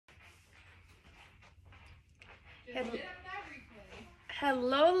Hel-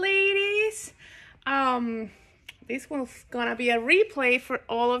 Hello, ladies. This one's gonna be a replay for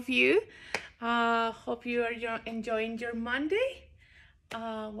all of you. Hope you are enjoying your Monday.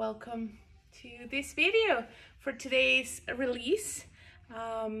 Welcome to this video for today's release.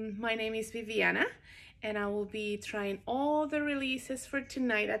 My name is Viviana, and I will be trying all the releases for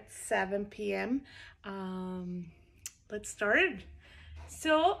tonight at 7 p.m. Let's start.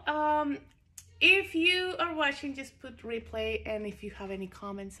 So, if you are watching, just put replay, and if you have any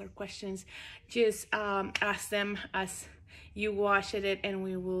comments or questions, just ask them as you watch it, and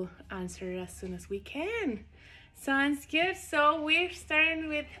we will answer as soon as we can. Sounds good. So we're starting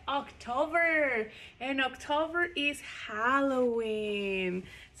with October, and October is Halloween.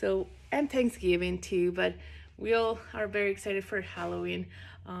 So, and Thanksgiving too, but we all are very excited for Halloween.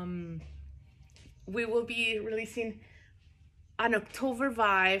 We will be releasing an October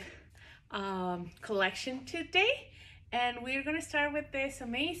vibe collection today, and we're gonna start with this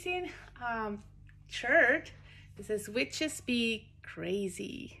amazing shirt. This says "Witches Be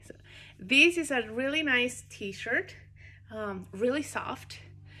Crazy." So this is a really nice t-shirt, really soft,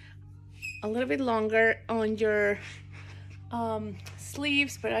 a little bit longer on your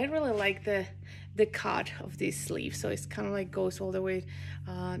sleeves, but I really like the cut of this sleeve. So it's kind of like goes all the way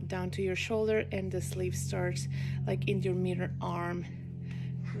down to your shoulder, and the sleeve starts like in your middle arm.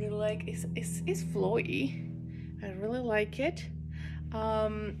 Really like it's flowy. I really like it.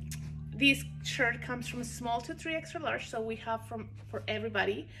 This shirt comes from small to 3 extra large, so we have for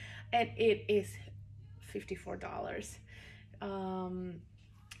everybody, and it is $54.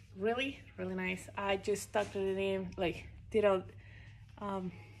 Really nice. I just stuck it in, like did a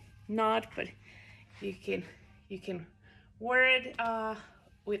knot, but you can wear it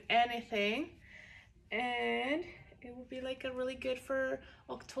with anything, and it will be like a really good for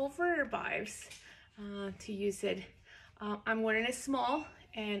October vibes to use it. I'm wearing a small,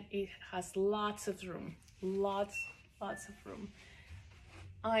 and it has lots of room, lots of room.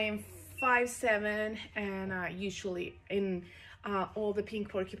 I am 5'7", and usually in all the pink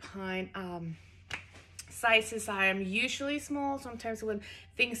porcupine sizes, I am usually small. Sometimes when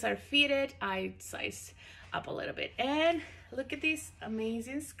things are fitted, I size up a little bit. And look at this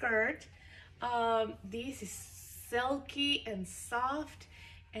amazing skirt. This is silky and soft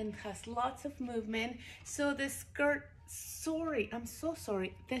and has lots of movement. So the skirt, sorry, I'm so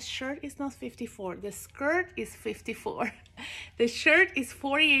sorry, the shirt is not 54, the skirt is 54. The shirt is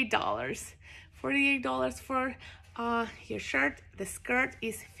 $48 for your shirt. The skirt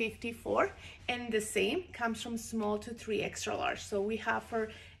is 54, and the same comes from small to 3 extra large, so we have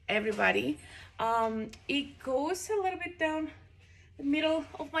for everybody. It goes a little bit down the middle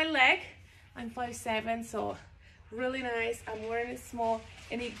of my leg. I'm 5'7", so really nice. I'm wearing it small,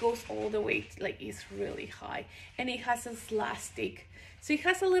 and it goes all the way, like it's really high, and it has a elastic, so it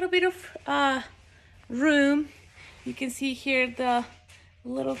has a little bit of room. You can see here the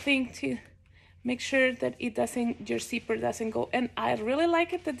little thing to make sure that it doesn't, your zipper doesn't go. And I really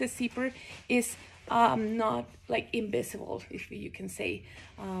like it that the zipper is not like invisible, if you can say.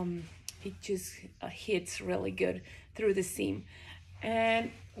 It just hits really good through the seam,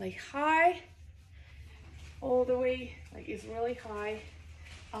 and like high all the way, like it's really high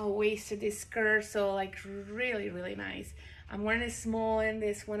waisted, this skirt, so like really nice. I'm wearing a small in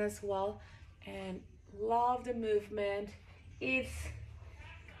this one as well, and love the movement. It's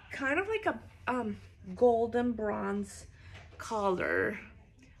kind of like a golden bronze color.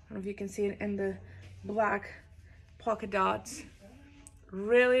 I don't know if you can see it in the black polka dots.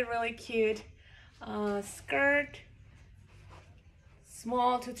 Really cute skirt,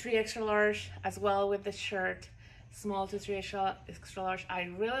 small to 3 extra large as well with the shirt, small to 3 extra large. I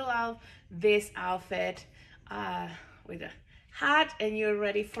really love this outfit with a hat, and you're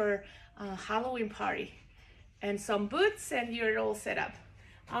ready for a Halloween party, and some boots, and you're all set up.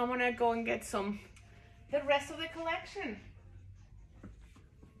 I'm gonna go and get the rest of the collection.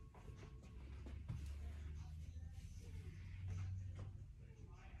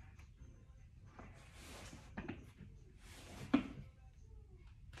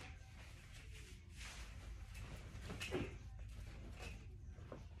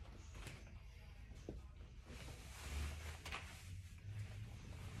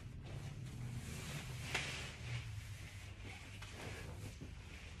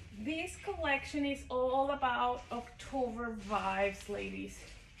 This collection is all about October vibes, ladies.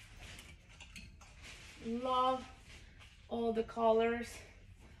 Love all the colors,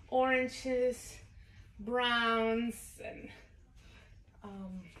 oranges, browns, and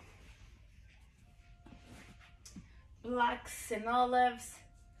blacks and olives.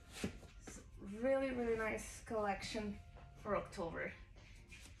 It's really, really nice collection for October.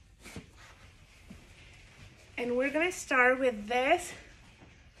 And we're gonna start with this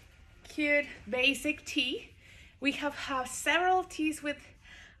cute basic tee. We have several tees with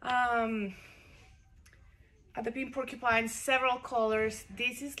at the Pink Porcupine, several colors.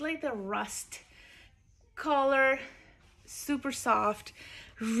 This is like the rust color, super soft,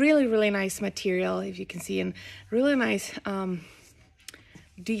 really, really nice material, if you can see, and really nice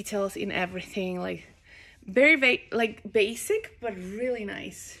details in everything, like very like basic, but really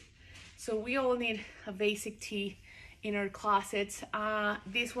nice. So we all need a basic tee in our closets.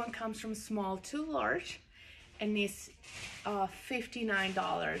 This one comes from small to large, and it's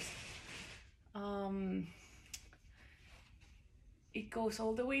 $59. It goes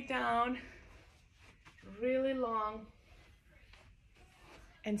all the way down, really long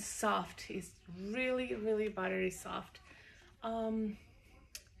and soft. It's really, really buttery soft.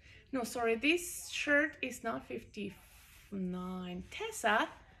 No, sorry, this shirt is not $59. Tessa,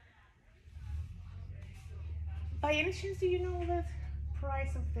 by any chance, do you know the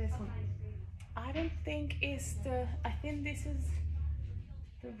price of this one? I don't think it's I think this is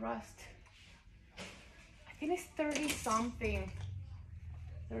the rust. I think it's 30 something.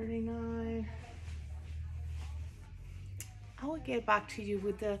 39. I will get back to you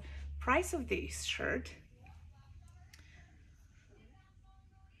with the price of this shirt.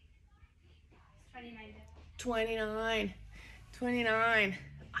 29.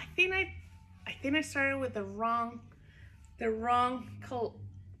 I think I started with the wrong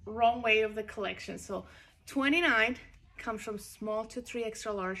way of the collection. So 29 comes from small to 3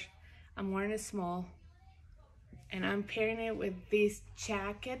 extra large. I'm wearing a small, and I'm pairing it with this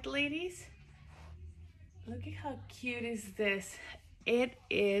jacket, ladies. Look at how cute is this. It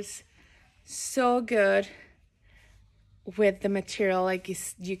is so good with the material. Like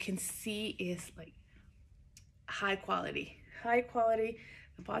you can see, is like high quality. The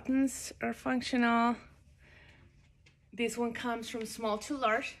buttons are functional. This one comes from small to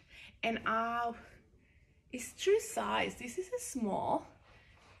large, and it's true size. This is a small,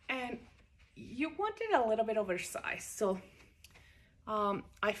 and you want it a little bit oversized. So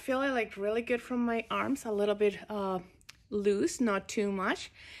I feel it like really good from my arms, a little bit loose, not too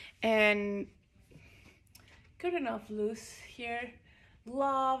much, and good enough loose here.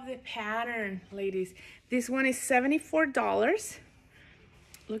 Love the pattern, ladies. This one is $74.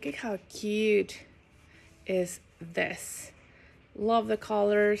 Look at how cute is this. Love the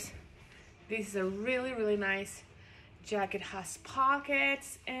colors. This is a really, really nice jacket. Has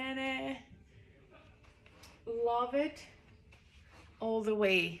pockets in it. Love it all the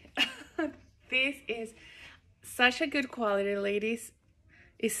way. This is such a good quality, ladies.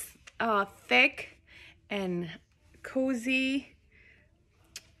 It's thick and cozy.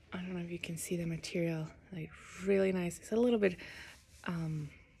 I don't know if you can see the material, like really nice. It's a little bit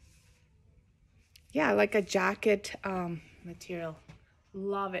yeah, like a jacket material.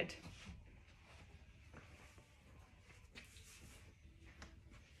 Love it.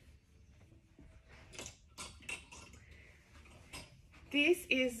 This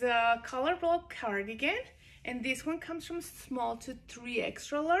is a color block cardigan, and this one comes from small to 3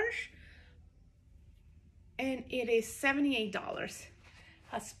 extra large, and it is $78.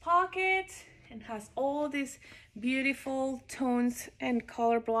 Has pockets and has all these beautiful tones and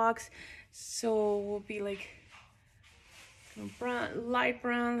color blocks. So will be like brown, light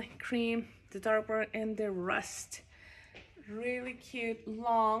brown, like cream, the dark brown, and the rust. Really cute,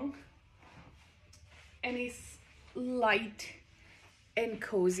 long, and it's light and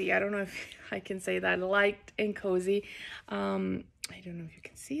cozy. I don't know if I can say that, light and cozy. I don't know if you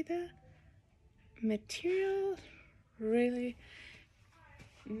can see the material. Really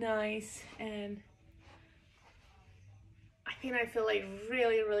nice, and I feel like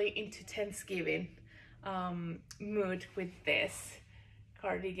really into Thanksgiving mood with this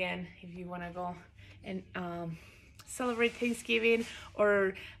cardigan. If you want to go and celebrate Thanksgiving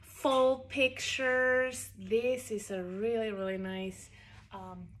or fall pictures, this is a really nice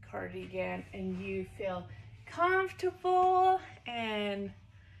cardigan, and you feel comfortable and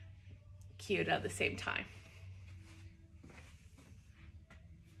cute at the same time.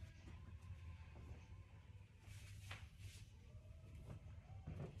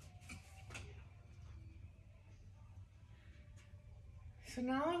 So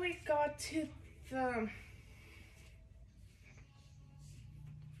now we got to the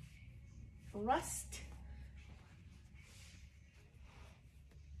rust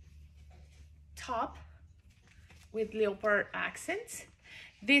top with leopard accents.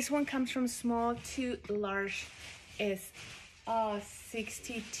 This one comes from small to large. Is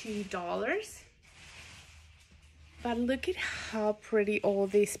 $62. But look at how pretty all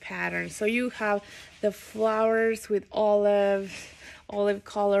these patterns. So you have the flowers with olive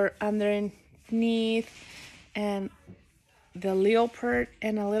color underneath, and the leopard,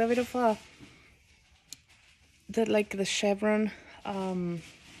 and a little bit of the chevron,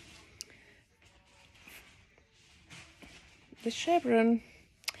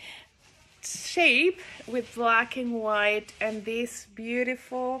 shape with black and white, and this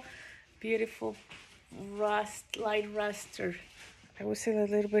beautiful light rust, or I would say a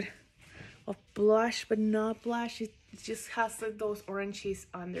little bit of blush, but not blush. It just has like those oranges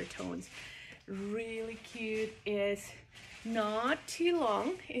undertones. Really cute. Is not too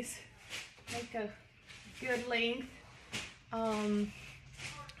long. It's like a good length.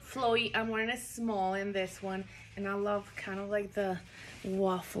 Flowy. I'm wearing a small in this one, and I love kind of like the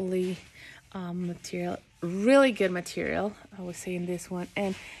waffly material. Really good material, I would say, in this one.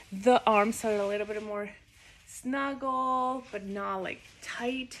 And the arms are a little bit more snuggle, but not like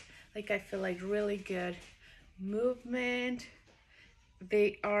tight. Like, I feel like really good movement.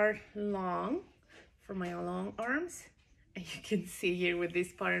 They are long for my long arms, and you can see here with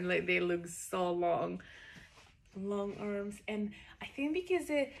this pattern, like they look so long arms. And I think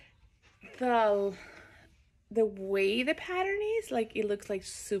because the way the pattern is, like, it looks like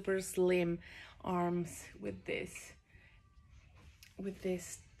super slim arms with this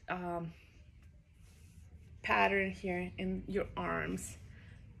pattern here in your arms.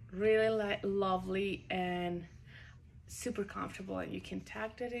 Really lovely and super comfortable, and you can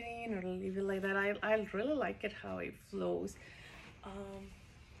tuck it in or leave it like that. I really like it how it flows.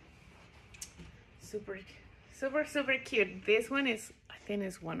 Super cute. This one is, I think,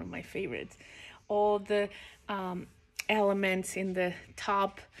 is one of my favorites. All the elements in the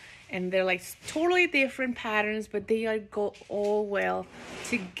top, and they're like totally different patterns, but they are go all well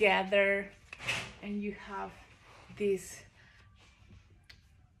together. And you have this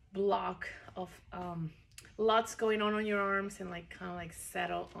block of lots going on your arms, and like kind of like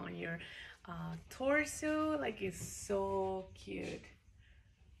settle on your torso. Like, it's so cute.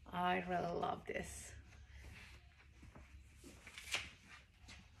 I really love this.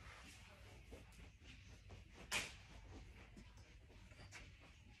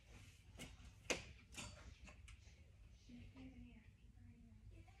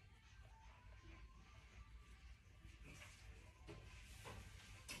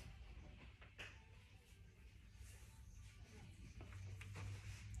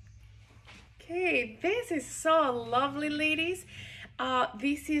 Okay, this is so lovely, ladies.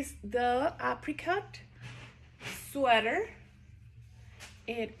 This is the apricot sweater.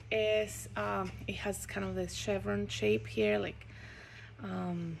 It is it has kind of this chevron shape here, like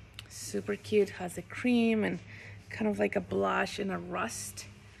super cute. Has a cream and kind of like a blush and a rust.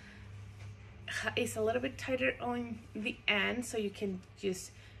 It's a little bit tighter on the end, so you can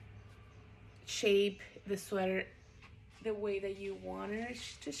just shape the sweater the way that you want it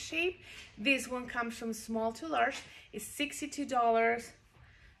to shape. This one comes from small to large. It's $62.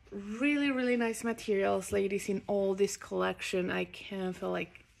 Really nice materials, ladies, in all this collection. I can feel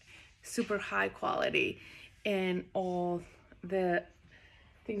like super high quality, and all the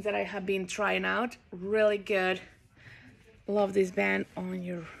things that I have been trying out, really good. Love this band on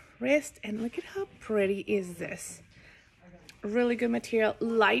your wrist, and look at how pretty is this. Really good material.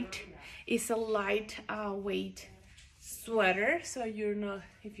 Light. It's a light weight sweater, so you're not,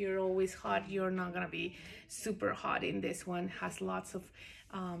 if you're always hot, you're not gonna be super hot in this one. Has lots of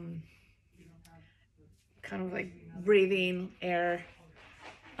kind of like breathing air.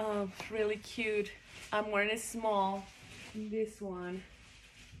 Really cute. I'm wearing a small in this one.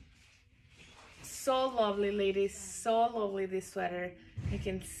 So lovely, ladies. So lovely, this sweater. You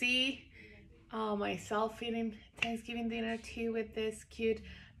can see myself eating Thanksgiving dinner too with this cute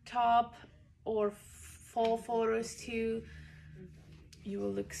top, or fall photos too. You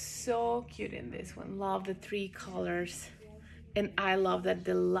will look so cute in this one. Love the 3 colors, and I love that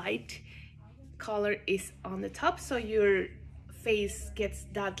the light color is on the top, so your face gets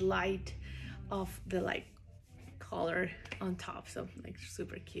that light of the light color on top. So like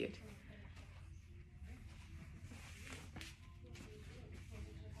super cute.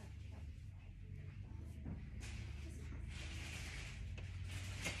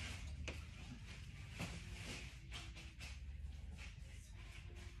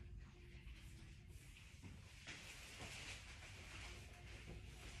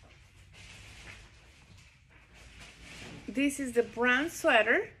 This is the brown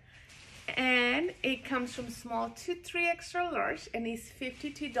sweater, and it comes from small to 3 extra large, and it's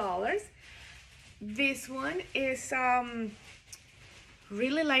 $52. This one is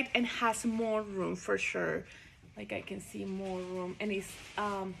really light and has more room for sure. Like I can see more room, and it's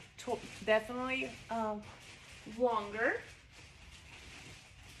definitely longer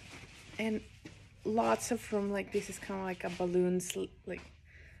and lots of room. Like this is kind of like a balloon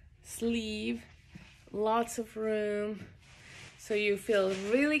sleeve, lots of room, so you feel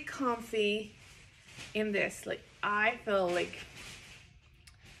really comfy in this. Like I feel like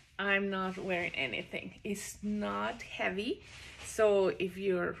I'm not wearing anything. It's not heavy, so if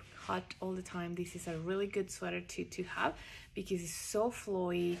you're hot all the time, this is a really good sweater to have, because it's so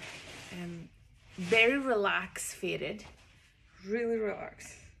flowy and very relaxed fitted. Really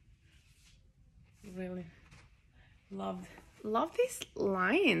relaxed. Really love these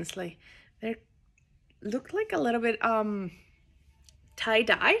lines. Like they look like a little bit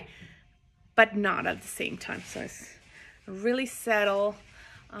tie-dye, but not at the same time. So it's really subtle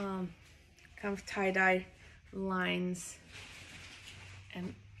kind of tie-dye lines,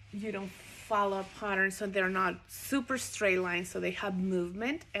 and you don't follow a pattern, so they're not super straight lines, so they have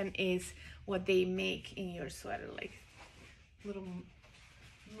movement, and is what they make in your sweater, like little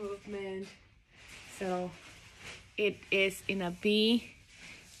movement. So it is in a V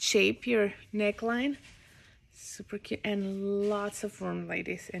shape, your neckline, super cute, and lots of room,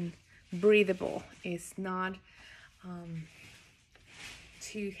 ladies, and breathable. It's not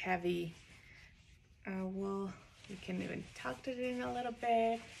too heavy. Well, you can even tuck it in a little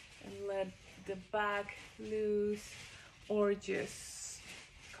bit and let the back loose, or just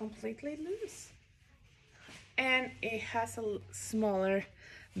completely loose. And it has a smaller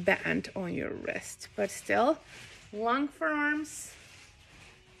band on your wrist, but still long forearms,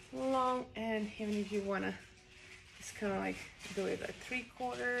 long, and even if you wanna just kind of like do it at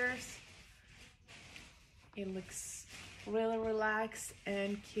 3/4, it looks really relaxed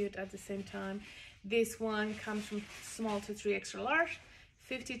and cute at the same time. This one comes from small to 3 extra large,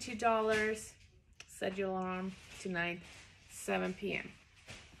 $52. Set your alarm tonight, 7 p.m.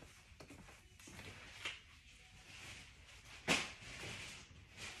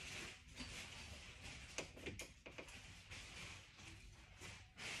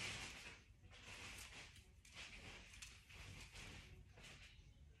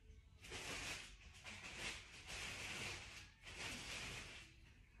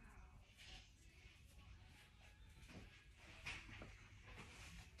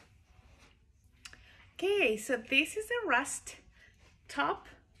 Okay, so this is a rust top,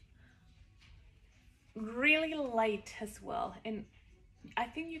 really light as well, and I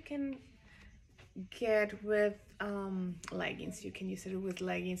think you can get with leggings. You can use it with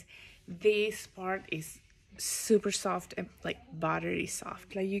leggings. This part is super soft and like buttery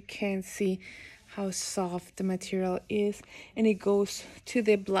soft. Like you can see how soft the material is, and it goes to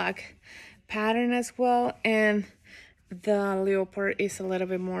the black pattern as well, and the leopard is a little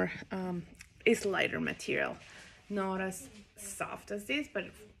bit more is lighter material, not as soft as this, but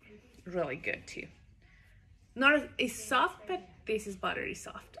really good too. Not as, it's soft, but this is buttery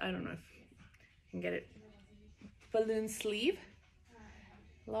soft. I don't know if you can get it. Balloon sleeve,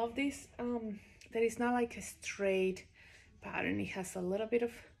 love this. That is not like a straight pattern. It has a little bit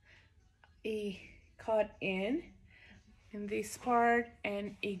of a cut in this part,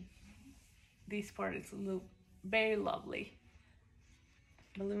 and this part is very lovely.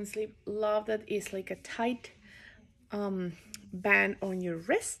 Balloon sleeve, love that it's like a tight band on your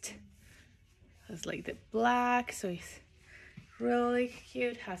wrist. It's like the black, so it's really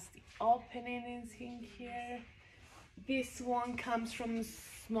cute. Has the openings in here. This one comes from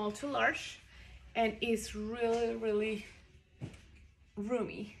small to large and is really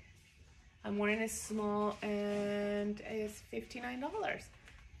roomy. I'm wearing a small and it's $59.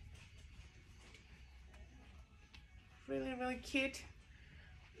 Really cute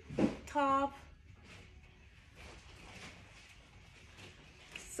top.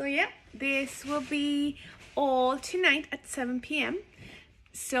 So yeah, this will be all tonight at 7 p.m.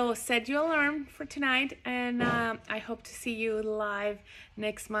 So set your alarm for tonight, and I hope to see you live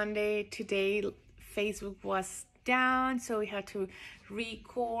next Monday. Today Facebook was down, so we had to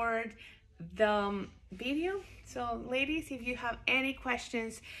record the video. So ladies, if you have any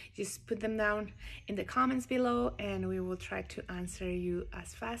questions, just put them down in the comments below, and we will try to answer you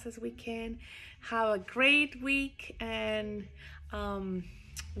as fast as we can. Have a great week, and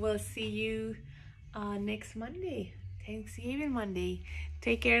we'll see you next Monday, Thanksgiving Monday.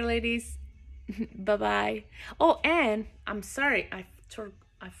 Take care, ladies. Bye-bye. Oh, and I'm sorry,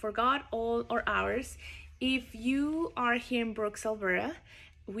 I forgot all our hours. If you are here in Brooks, Alberta,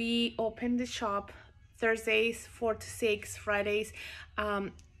 we open the shop Thursdays 4 to 6, Fridays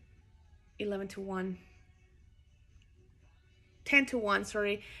 11 to 1. 10 to 1,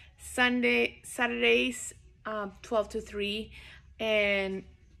 sorry. Saturdays, 12 to 3. And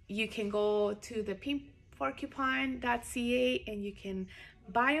you can go to the porcupine.ca and you can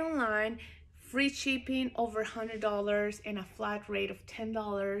buy online, free shipping over $100 and a flat rate of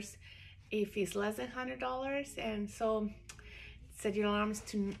 $10 if it's less than $100. And so set your alarms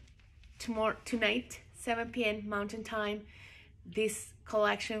to tonight, 7 p.m. Mountain Time. This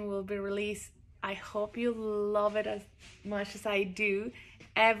collection will be released. I hope you love it as much as I do.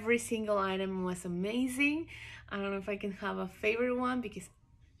 Every single item was amazing. I don't know if I can have a favorite one because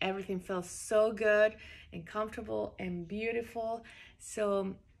everything feels so good and comfortable and beautiful.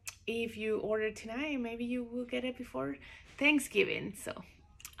 So if you order tonight, maybe you will get it before Thanksgiving. So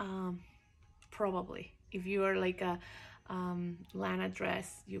probably if you are like a Lana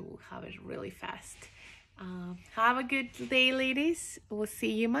dress, you will have it really fast. Have a good day, ladies. We'll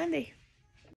see you Monday.